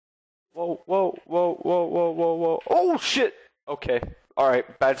Whoa, whoa, whoa, whoa, whoa, whoa, whoa. Oh, shit! Okay.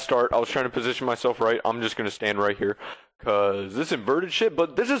 Alright, bad start. I was trying to position myself right. I'm just gonna stand right here. Cause this inverted shit,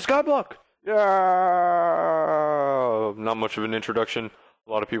 but this is Skyblock! Yeah! Not much of an introduction.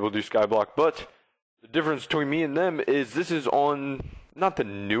 A lot of people do Skyblock, but the difference between me and them is this is on, not the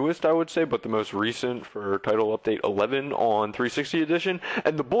newest, I would say, but the most recent for title update 11 on 360 edition.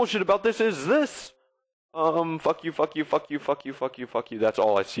 And the bullshit about this is this! Fuck you, fuck you, fuck you, fuck you, fuck you, fuck you. That's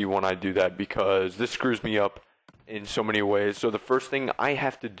all I see when I do that because this screws me up in so many ways. So the first thing I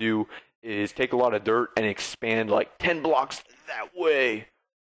have to do is take a lot of dirt and expand like 10 blocks that way.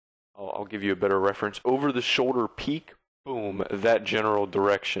 I'll give you a better reference. Over the shoulder peak, boom, that general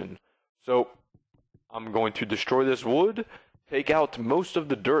direction. So I'm going to destroy this wood, take out most of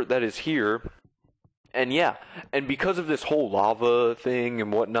the dirt that is here. And yeah, and because of this whole lava thing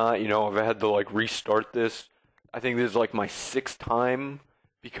and whatnot, I've had to like restart this. I think this is like my sixth time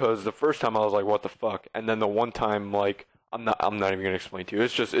because the first time I was like, what the fuck? And then the one time, like, I'm not even gonna explain to you.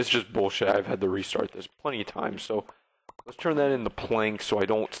 It's just bullshit. I've had to restart this plenty of times. So let's turn that into planks so I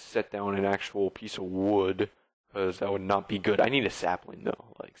don't set down an actual piece of wood because that would not be good. I need a sapling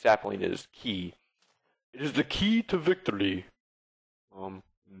though. Like sapling is key. It is the key to victory.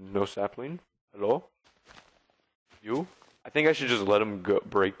 No sapling. Hello? You? I think I should just let them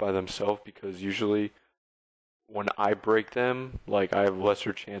break by themselves because usually when I break them, like I have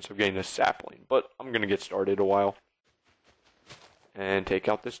lesser chance of getting a sapling. But I'm gonna get started a while and take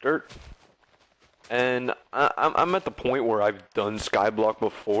out this dirt. And I'm at the point where I've done Skyblock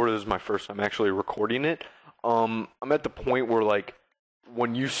before. This is my first time actually recording it. I'm at the point where like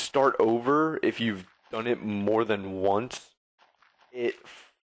when you start over, if you've done it more than once, it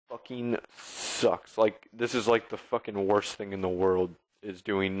fucking sucks. Like, this is like the fucking worst thing in the world is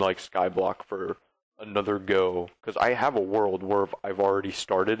doing like Skyblock for another go. Because I have a world where I've already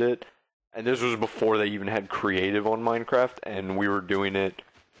started it, and this was before they even had creative on Minecraft, and we were doing it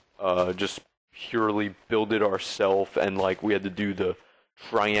just purely build it ourselves, and like we had to do the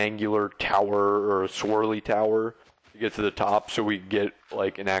triangular tower or a swirly tower to get to the top so we get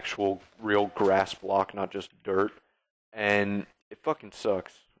like an actual real grass block, not just dirt. And it fucking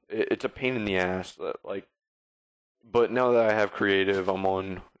sucks. It's a pain in the ass. Like, but now that I have creative, I'm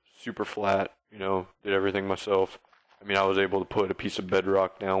on super flat. Did everything myself. I mean, I was able to put a piece of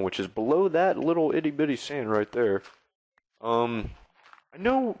bedrock down, which is below that little itty bitty sand right there. I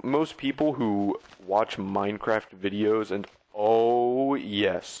know most people who watch Minecraft videos, and oh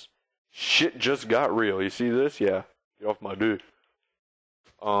yes, shit just got real. You see this? Yeah, get off my dude.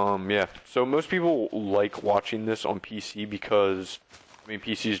 Yeah. So most people like watching this on PC because, I mean,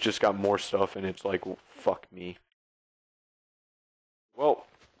 PC's just got more stuff, and it's like, well, fuck me. Well,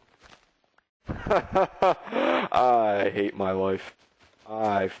 I hate my life.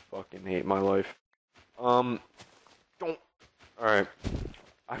 I fucking hate my life. Don't. Alright.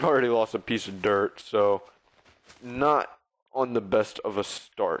 I've already lost a piece of dirt, so not on the best of a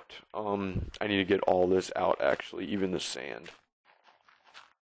start. I need to get all this out, actually, even the sand.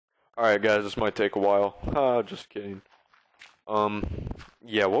 Alright, guys, this might take a while. Just kidding.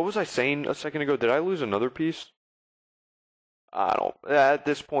 Yeah, what was I saying a second ago? Did I lose another piece? I don't. At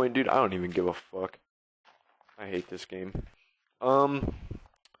this point, dude, I don't even give a fuck. I hate this game.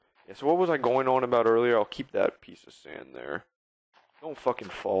 Yeah, so what was I going on about earlier? I'll keep that piece of sand there. Don't fucking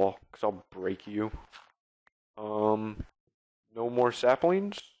fall, because I'll break you. No more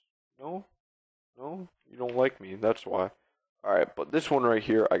saplings? No? No? You don't like me, that's why. Alright, but this one right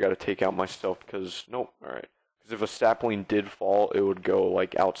here, I gotta take out myself, because, nope, alright. Because if a sapling did fall, it would go,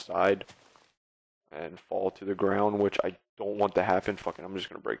 like, outside and fall to the ground, which I don't want to happen. Fucking, I'm just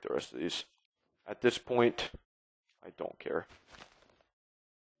gonna break the rest of these. At this point, I don't care.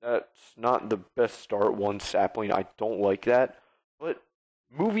 That's not the best start, one sapling. I don't like that. But,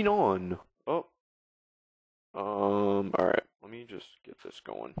 moving on. Oh. Alright. Let me just get this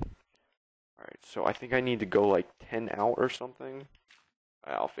going. Alright, so I think I need to go like 10 out or something.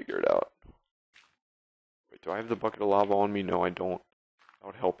 I'll figure it out. Wait, do I have the bucket of lava on me? No, I don't. That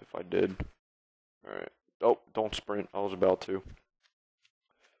would help if I did. Alright. Oh, don't sprint. I was about to.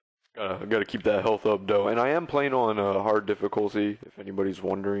 Gotta keep that health up, though. And I am playing on hard difficulty, if anybody's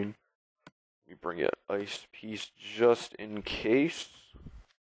wondering. Let me bring it ice piece just in case.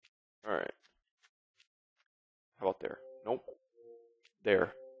 Alright. How about there? Nope.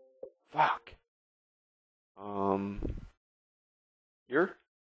 There. Fuck. Here?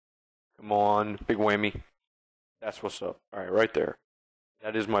 Come on. Big whammy. That's what's up. Alright, right there.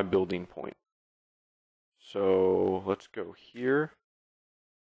 That is my building point. So, let's go here.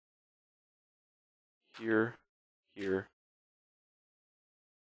 Here. Here.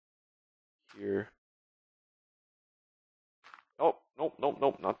 here. Oh, nope, nope,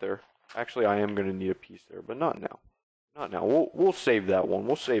 nope, not there. Actually, I am gonna need a piece there, but not now. Not now. We'll save that one.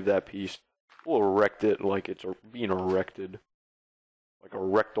 We'll save that piece. We'll erect it like it's being erected, like a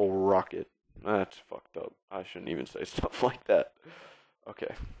rectal rocket. That's fucked up. I shouldn't even say stuff like that.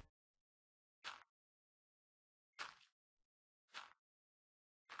 Okay.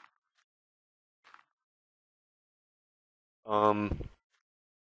 Um.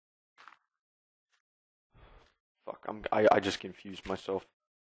 Fuck. I just confused myself.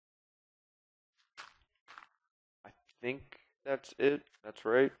 I think that's it. That's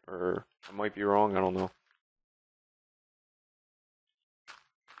right. Or I might be wrong. I don't know.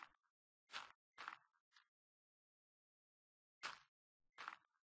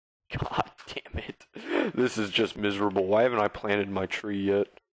 God damn it. This is just miserable. Why haven't I planted my tree yet?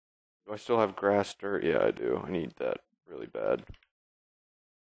 Do I still have grass, dirt? Yeah, I do. I need that really bad.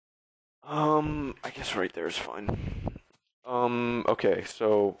 I guess right there is fine. Okay,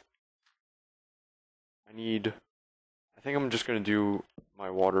 so I think I'm just gonna do my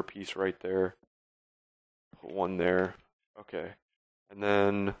water piece right there. Put one there. Okay. And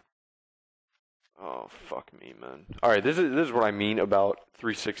then, oh, fuck me, man. Alright, this is what I mean about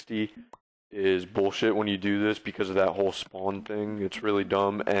 360 is bullshit when you do this because of that whole spawn thing. It's really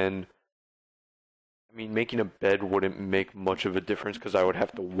dumb, and I mean, making a bed wouldn't make much of a difference because I would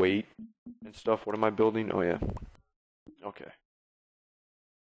have to wait and stuff. What am I building? Oh, yeah. Okay.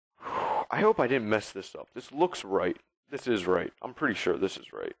 I hope I didn't mess this up. This looks right. This is right. I'm pretty sure this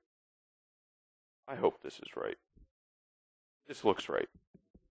is right. I hope this is right. This looks right.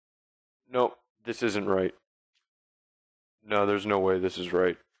 Nope, this isn't right. No, there's no way this is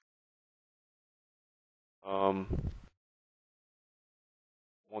right. Um,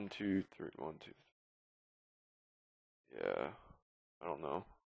 1, 2, 3, 1, 2. Yeah, I don't know.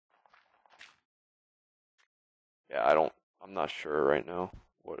 Yeah, I'm not sure right now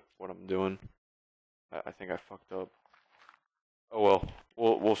what I'm doing. I think I fucked up. Oh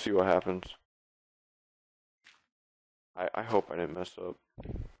well, we'll see what happens. I hope I didn't mess up.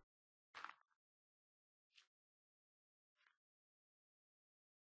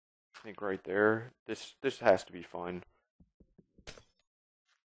 I think right there. This has to be fine.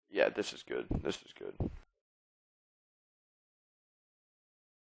 Yeah, this is good. This is good.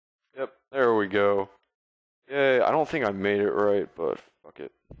 Yep, there we go. Yeah, I don't think I made it right, but fuck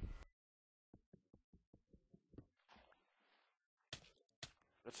it.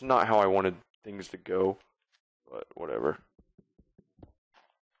 That's not how I wanted things to go, but whatever.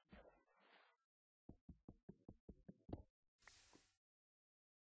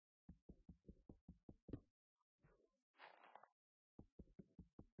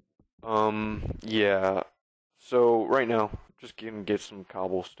 Yeah. So right now, just gonna get some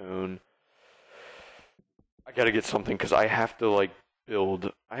cobblestone. I gotta get something because I have to like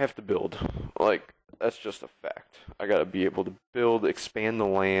build. I have to build. Like that's just a fact. I gotta be able to build, expand the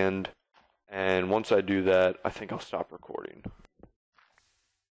land, and once I do that, I think I'll stop recording.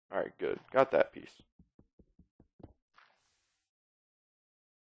 All right, good. Got that piece.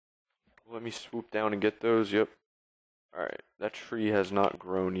 Let me swoop down and get those. Yep. All right. That tree has not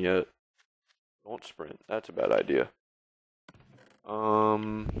grown yet. Don't sprint. That's a bad idea.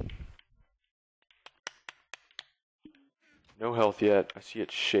 Um, no health yet. I see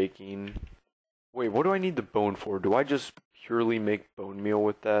it shaking. Wait, what do I need the bone for? Do I just purely make bone meal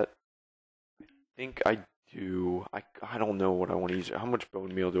with that? I think I do. I don't know what I want to use. How much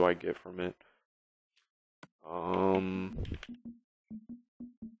bone meal do I get from it? I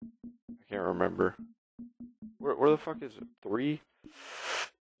can't remember. Where the fuck is it? 3?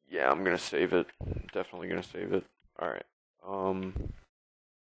 Yeah, I'm gonna save it. Definitely gonna save it. Alright.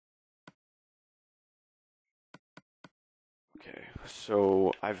 Okay,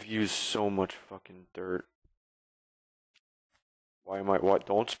 so I've used so much fucking dirt. Why am I what?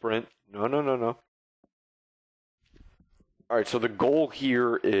 Don't sprint. No, no, no, no. Alright, so the goal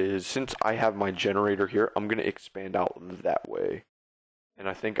here is since I have my generator here, I'm gonna expand out that way. And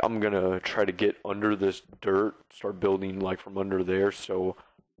I think I'm gonna try to get under this dirt, start building like from under there so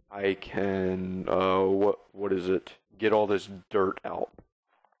I can what is it? Get all this dirt out.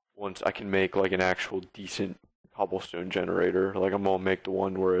 Once I can make like an actual decent cobblestone generator. Like I'm gonna make the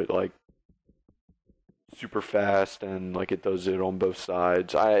one where it like super fast and like it does it on both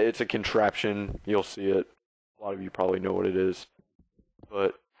sides. It's a contraption. You'll see it. A lot of you probably know what it is.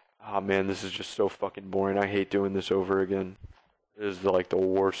 But ah man, this is just so fucking boring. I hate doing this over again. It is like the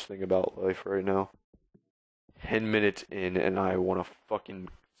worst thing about life right now. 10 minutes in and I want to fucking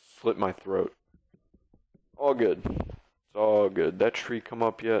slit my throat. All good. It's all good. That tree come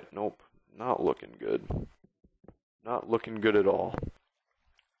up yet? Nope. not looking good. Not looking good at all.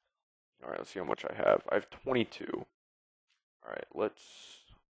 Alright, let's see how much I have. I have 22. Alright, let's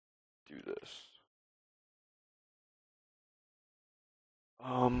do this.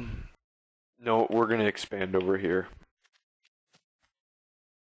 No, we're gonna expand over here.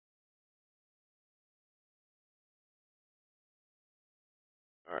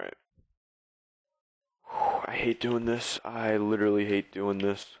 Alright. I hate doing this. I literally hate doing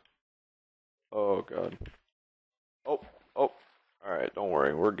this. Oh, God. Oh, oh. Alright, don't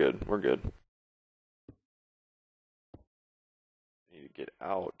worry. We're good. We're good. Need to get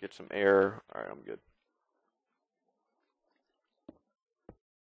out, get some air. Alright, I'm good.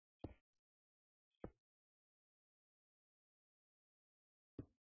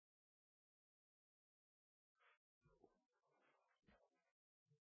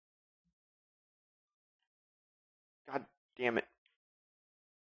 God damn it.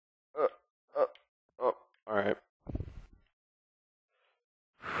 Uh, uh, oh. Alright.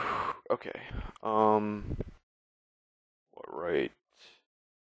 Okay. What, right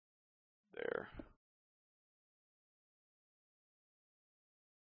there.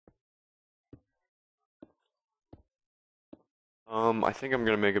 I think I'm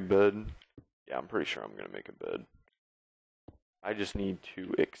gonna make a bed. Yeah, I'm pretty sure I'm gonna make a bed. I just need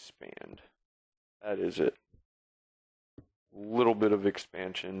to expand. That is it. Little bit of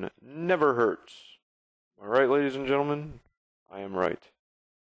expansion never hurts. Am I right, ladies and gentlemen? I am right.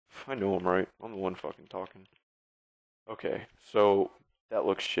 I know I'm right. I'm the one fucking talking. Okay, so that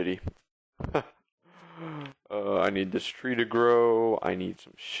looks shitty. I need this tree to grow. I need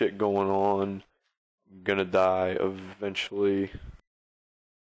some shit going on. I'm gonna die eventually.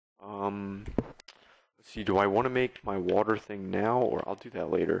 Let's see, do I want to make my water thing now, or I'll do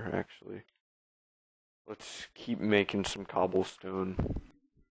that later, actually. Let's keep making some cobblestone.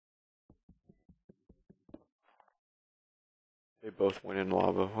 They both went in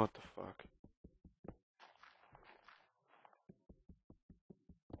lava. What the fuck?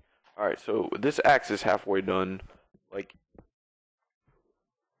 Alright, so this axe is halfway done. Like,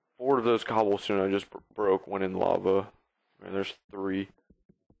 4 of those cobblestone I just broke went in lava. And there's 3.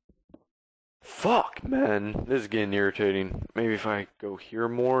 Fuck, man. This is getting irritating. Maybe if I go here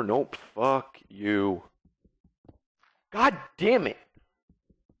more. Nope. Fuck you. God damn it.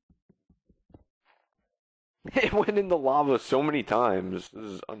 It went in the lava so many times.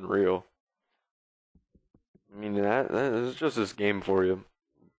 This is unreal. I mean, that is just this game for you.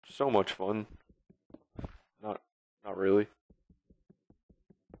 So much fun. Not really.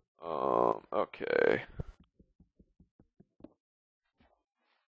 Okay.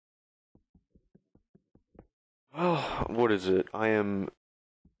 Well, what is it? I am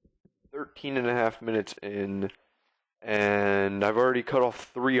 13 and a half minutes in, and I've already cut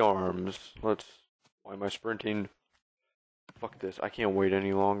off 3 arms. Why am I sprinting? Fuck this, I can't wait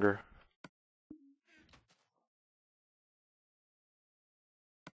any longer.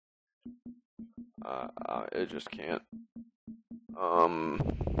 It just can't.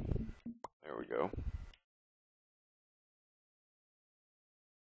 There we go.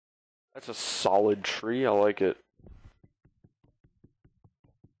 That's a solid tree, I like it.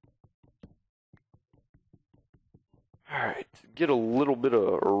 Alright, get a little bit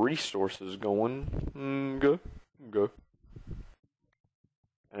of resources going. Go.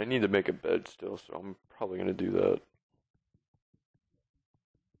 And I need to make a bed still, so I'm probably gonna do that.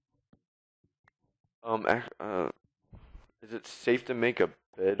 Is it safe to make a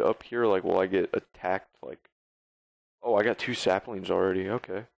bed up here? Like, will I get attacked? Like, oh, I got 2 saplings already.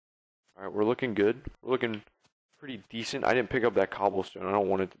 Okay. Alright, we're looking good. We're looking pretty decent. I didn't pick up that cobblestone. I don't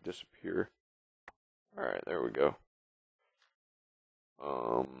want it to disappear. Alright, there we go.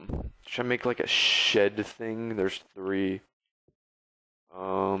 Should I make like a shed thing? There's 3.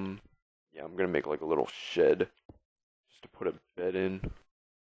 Yeah, I'm gonna make like a little shed just to put a bed in.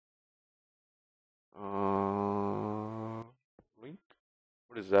 Link?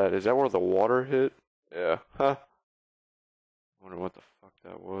 What is that? Is that where the water hit? Yeah. Huh. I wonder what the fuck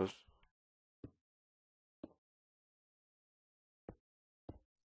that was.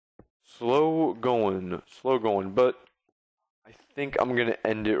 Slow going, but I think I'm gonna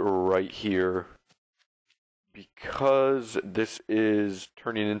end it right here because this is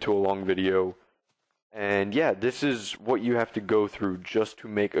turning into a long video. And yeah, this is what you have to go through just to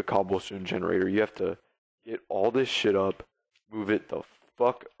make a cobblestone generator. You have to get all this shit up, move it the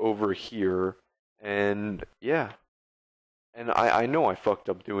fuck over here, and yeah. And I know I fucked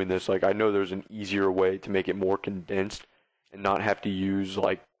up doing this. Like, I know there's an easier way to make it more condensed and not have to use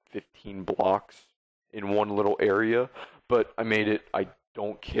like 15 blocks in one little area, but I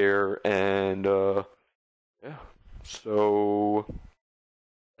don't care, and yeah. So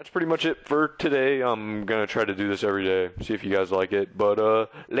that's pretty much it for today. I'm gonna try to do this every day, see if you guys like it. But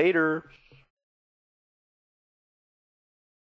later.